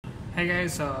Hi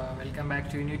guys, welcome back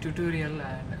to a new tutorial.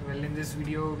 And well, in this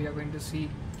video we are going to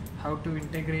see how to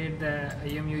integrate the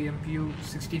IMU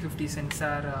MPU6050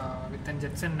 sensor with a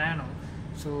Jetson Nano.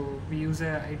 So we use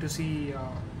a I2C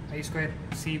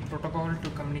I2C protocol to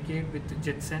communicate with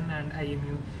Jetson and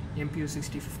IMU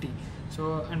MPU6050.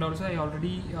 So, and also I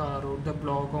already wrote the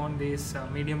blog on this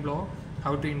Medium blog,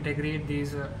 how to integrate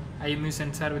these IMU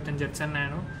sensor within Jetson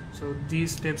Nano. So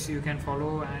these steps you can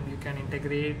follow and you can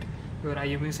integrate your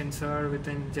IMU sensor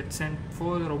within Jetson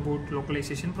for the robot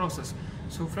localization process.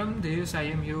 So from this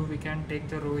IMU we can take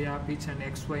the ROA, pitch and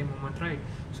XY movement, right?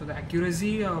 So the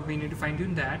accuracy we need to fine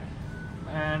tune that.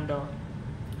 And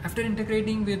after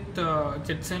integrating with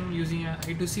Jetson using a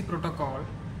I2C protocol,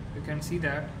 you can see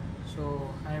that. So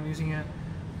I am using a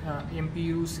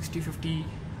MPU6050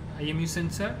 IMU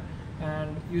sensor,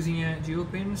 and using a geo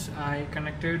pins I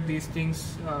connected these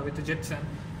things with the Jetson.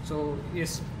 So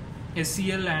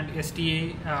SCL and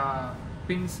STA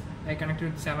pins I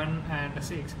connected 7 and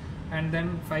 6, and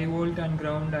then 5 volt and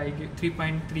ground I get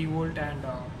 3.3 volt and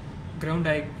ground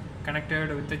I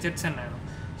connected with the Jetson Nano.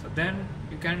 So then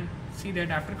you can see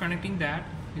that after connecting that,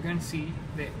 you can see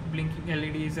the blinking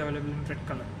LED is available in red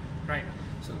color, right?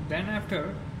 So then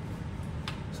after,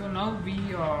 so now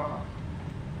we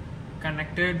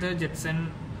connected the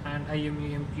Jetson and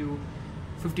IMU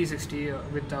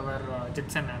MPU6060 with our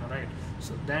Jetson Nano, right?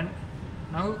 So then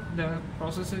now the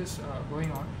process is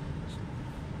going on,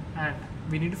 and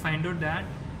we need to find out that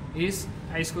is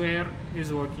I square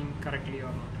is working correctly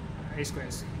or not, I square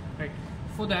C, right?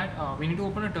 For that we need to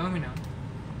open a terminal.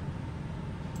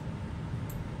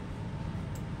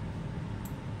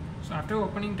 So after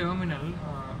opening terminal,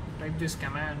 type this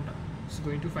command. It's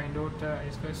going to find out the I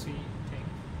square C thing.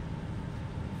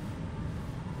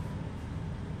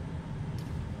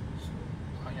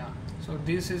 So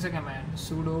this is a command,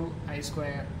 sudo I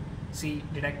square C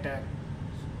detector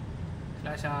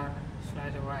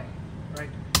 /r/y, right?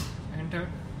 Enter,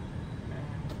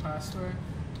 and the password,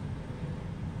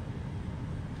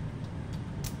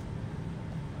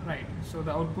 right? So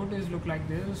the output is look like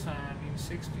this, and in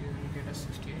 60 you will get a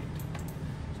 68.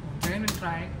 So once again we'll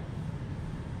try.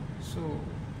 So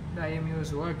the IMU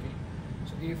is working.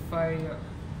 So if I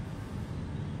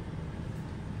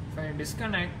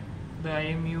disconnect the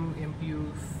IMU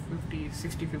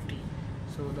MPU6050,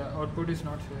 so the output is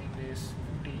not showing this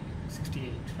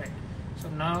 68, right? So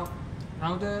now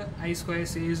the I square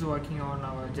C is working on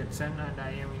our Jetson and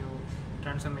IMU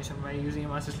transformation by using a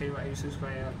master slave I2C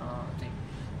square thing.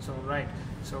 So right,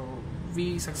 so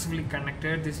we successfully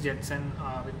connected this Jetson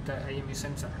with the IMU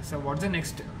sensor. So what's the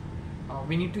next?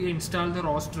 We need to install the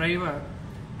ROS driver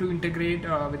to integrate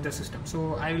with the system.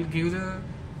 So I will give the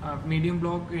Medium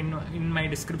blog in my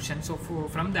description. So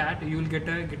from that you will get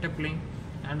a GitHub link,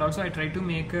 and also I try to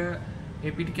make a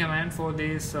apt command for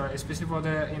this, especially for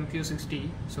the MPU60.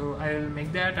 So I will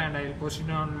make that and I will post it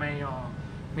on my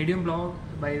Medium blog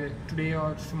by today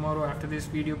or tomorrow after this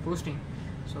video posting.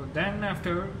 So then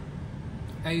after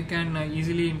you can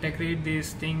easily integrate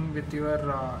this thing with your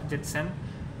Jetson.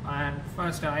 And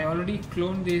first I already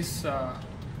cloned this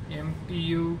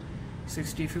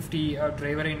MPU6050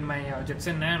 driver in my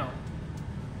Jetson Nano.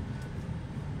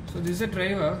 So this is a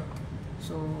driver.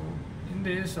 So in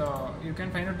this you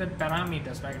can find out the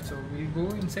parameters, right? So we'll go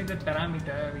inside the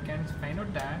parameter, we can find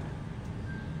out that.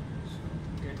 So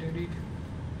get edit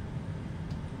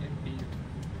MPU.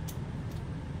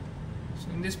 So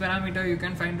in this parameter you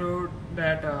can find out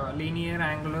that linear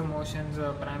angular motions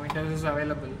parameters is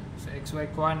available. So XY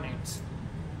coordinates.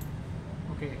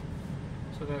 Okay.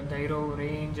 So the gyro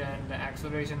range and the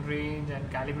acceleration range and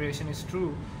calibration is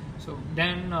true. So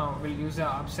then we'll use the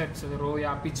offsets, so the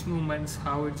ROA, pitch movements,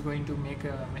 how it's going to make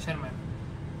a measurement.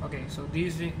 Okay, so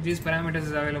these parameters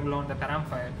is available on the param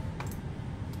file.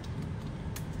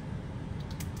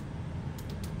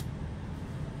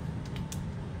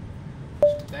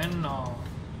 So then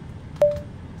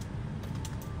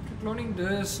cloning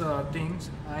this things,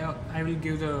 I will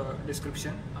give the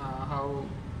description how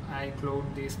I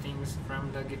clone these things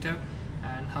from the GitHub,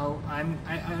 and how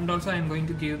and also I'm going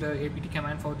to give the apt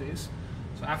command for this.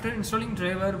 So after installing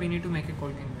driver, we need to make a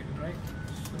Colgan build, right?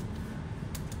 So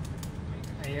make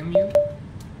IMU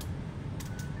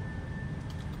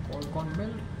Colgan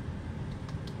build,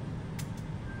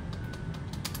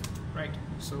 right?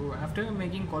 So after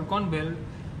making Colgan build,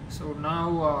 so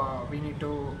now we need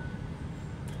to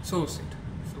source it.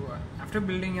 So after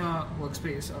building a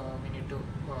workspace, we need to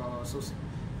source it.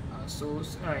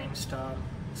 Source install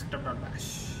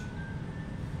setup.bash.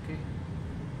 Okay.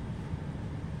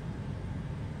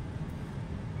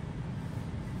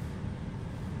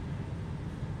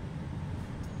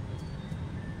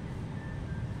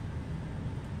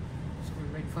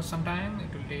 for some time.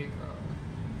 It will take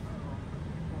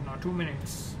 1 or 2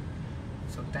 minutes.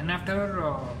 So then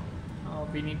after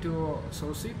we need to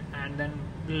source it, and then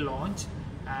we'll launch,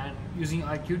 and using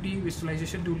RQT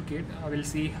visualization toolkit we'll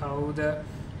see how the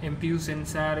MPU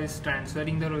sensor is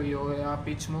transferring the OR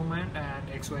pitch movement and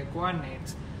XY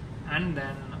coordinates, and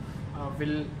then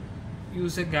we'll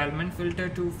use a Gallman filter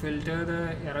to filter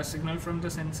the error signal from the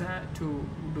sensor to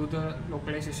do the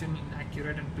localization in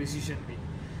accurate and precision way.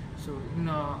 So in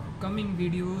upcoming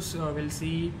videos we'll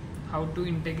see how to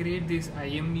integrate this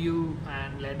IMU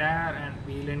and LiDAR and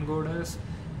wheel encoders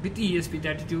with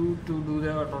ESP32 to do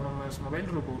the autonomous mobile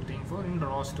robot thing for in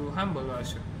ROS2-Humble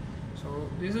version. So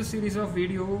this is a series of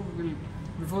video.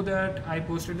 Before that I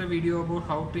posted the video about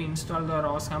how to install the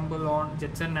ROS2-Humble on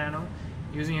Jetson Nano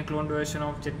using a cloned version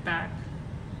of Jetpack,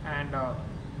 and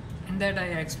in that I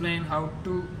explained how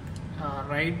to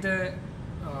write the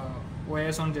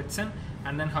OS on Jetson,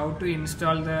 and then how to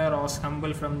install the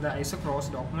ROS2-Humble from the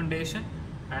isocross documentation,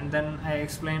 and then I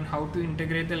explained how to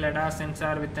integrate the LiDAR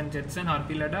sensor within Jetson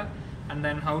RP LiDAR, and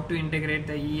then how to integrate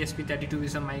the ESP32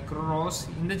 with a micro ROS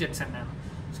in the Jetson Nano.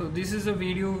 So this is a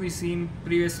video we seen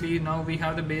previously. Now we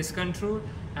have the base control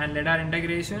and LiDAR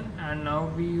integration, and now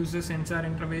we use the sensor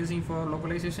interfacing for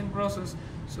localization process.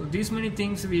 So these many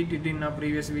things we did in our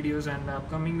previous videos, and the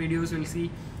upcoming videos will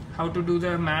see how to do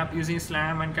the map using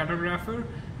SLAM and cartographer,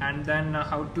 and then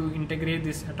how to integrate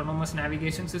this autonomous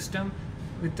navigation system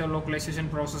with the localization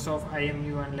process of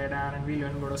IMU and LiDAR and wheel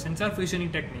encoder sensor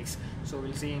fusioning techniques. So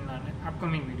we'll see in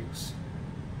upcoming videos.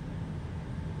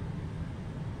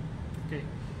 Okay.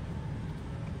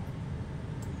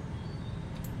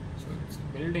 So it's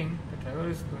building. The driver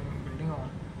is building on.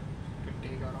 It will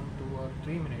take around 2 or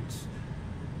 3 minutes.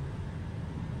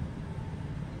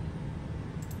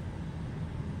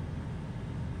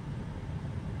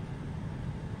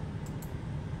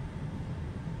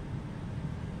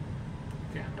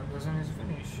 Okay, and the person is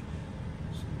finished.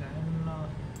 So then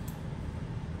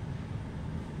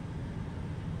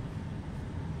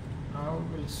now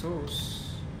we'll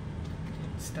source,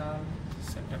 install,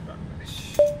 setup on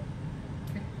mesh.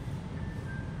 Okay.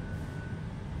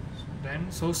 So then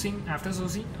sourcing, after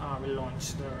sourcing we'll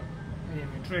launch the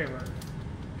IMU driver.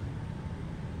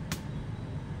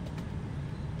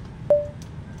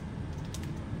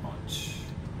 Launch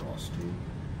ROS2,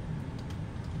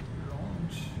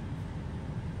 launch.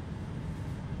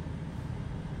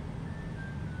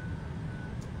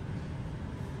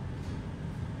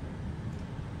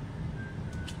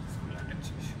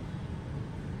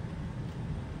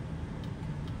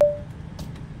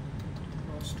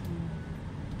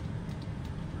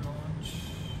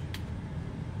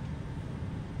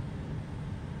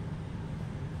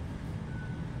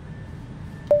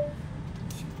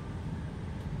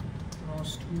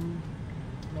 ROS2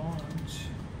 launch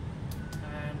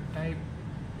and type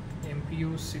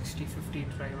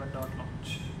MPU6050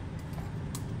 driver.launch.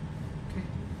 Okay,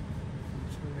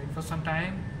 so wait for some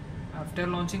time. After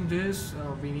launching this,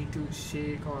 we need to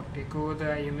shake or take over the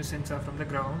IMU sensor from the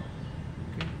ground.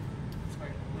 Okay, so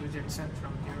I will Jetson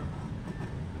from here.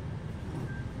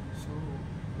 So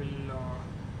we'll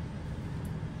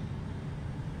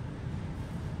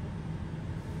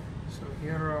so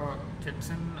here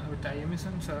Jetson with the IMU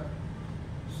sensor.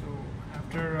 So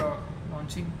after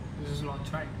launching, this is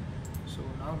launch, right? So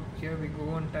now here we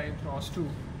go and type ROS2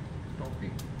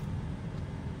 topic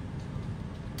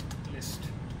list.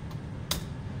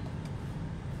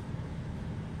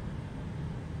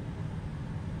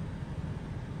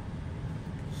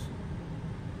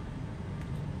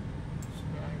 So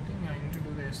I think I need to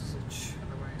do the SSH,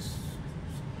 otherwise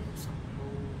some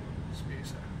low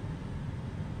space.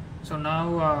 So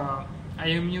now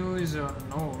IMU is a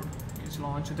node, is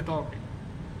launched with the topic.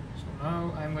 So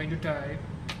now I'm going to type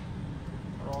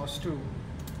ROS2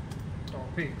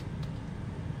 topic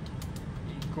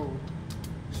echo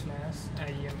 /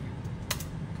 IMU.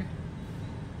 Okay.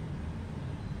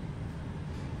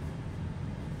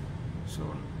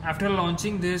 So after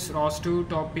launching this ROS2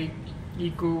 topic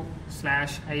echo /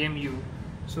 IMU,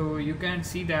 so you can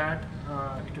see that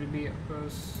it will be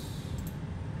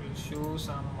show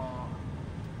some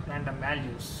random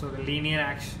values. So the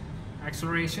linear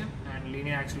acceleration and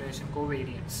linear acceleration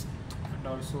covariance, and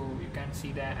also you can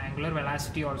see the angular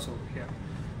velocity also here.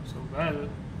 So well,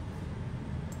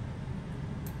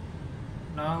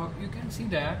 now you can see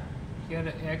that here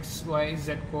the x, y,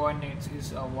 z coordinates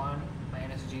is 1,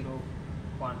 -0,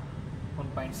 1,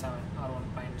 1.7 or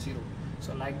 1.0.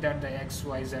 So like that the x,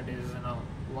 y, z is now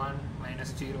 1,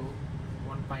 -0,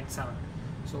 1.7.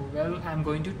 So well, I'm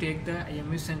going to take the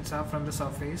IMU sensor from the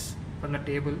surface, from the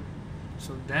table.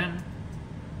 So then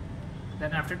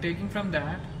Then after taking from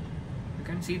that, you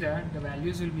can see that the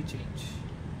values will be changed.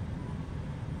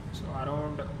 So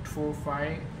around 4,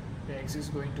 5, the x is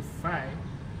going to 5,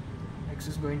 x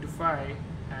is going to 5,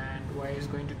 and y is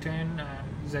going to 10,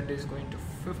 and z is going to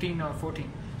 15 or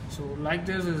 14. So like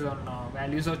this is on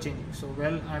values are changing. So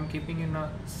well, I'm keeping in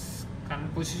a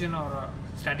current position or a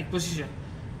static position.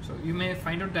 So you may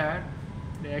find out that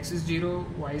the x is 0,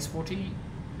 y is 40,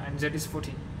 and z is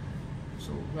 14.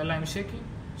 So well, I'm shaking,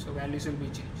 so values will be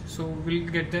changed. So we'll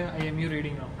get the IMU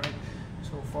reading now, right?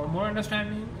 So for more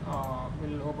understanding,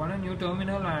 we'll open a new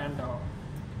terminal and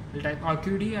we'll type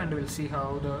RQD, and we'll see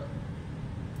how the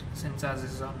sensors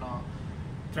is on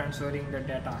transferring the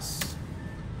data.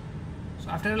 So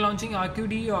after launching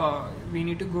RQD, we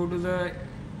need to go to the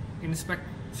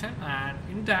inspection, and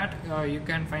in that you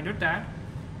can find out that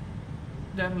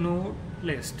the node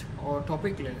list or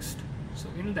topic list. So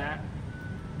in that,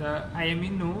 the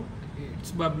IMU node,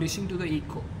 it's publishing to the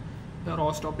echo, the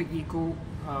ROS topic echo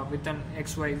with an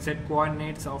XYZ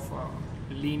coordinates of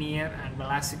linear and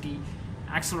velocity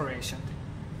acceleration.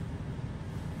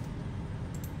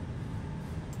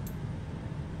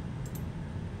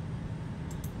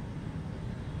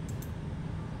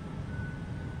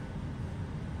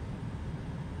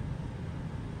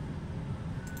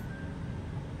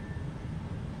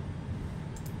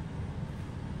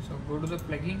 So go to the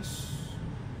plugins,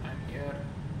 and here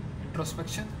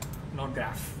introspection, node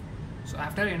graph. So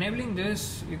after enabling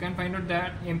this, you can find out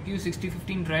that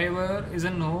MPU6050 driver is a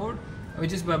node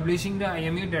which is publishing the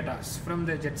IMU data from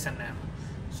the Jetson Nano.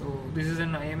 So this is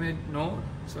an IMU node.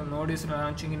 So node is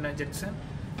launching in a Jetson.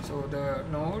 So the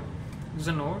node is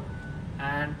a node,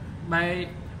 and by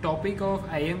topic of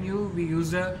IMU we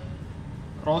use the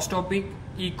ROS topic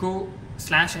echo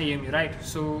slash IMU, right?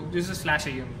 So this is slash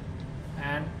IMU,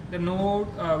 and the node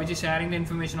which is sharing the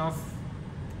information of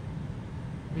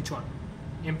which one?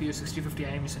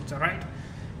 MPU6050 IMU sensor, right?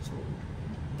 So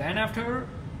then after,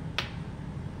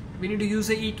 we need to use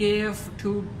the EKF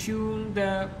to tune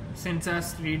the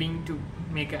sensors reading to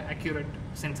make an accurate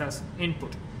sensors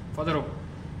input for the robot.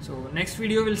 So next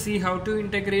video we'll see how to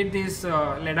integrate this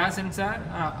LiDAR sensor.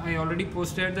 I already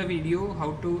posted the video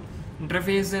how to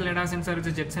interface the LiDAR sensor with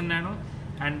the Jetson Nano,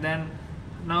 and then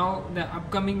now the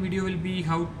upcoming video will be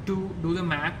how to do the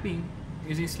mapping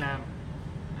using SLAM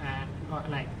and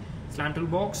like SLAM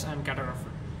toolbox and cataract.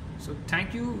 So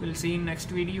thank you, we'll see you in next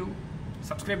video.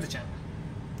 Subscribe the channel.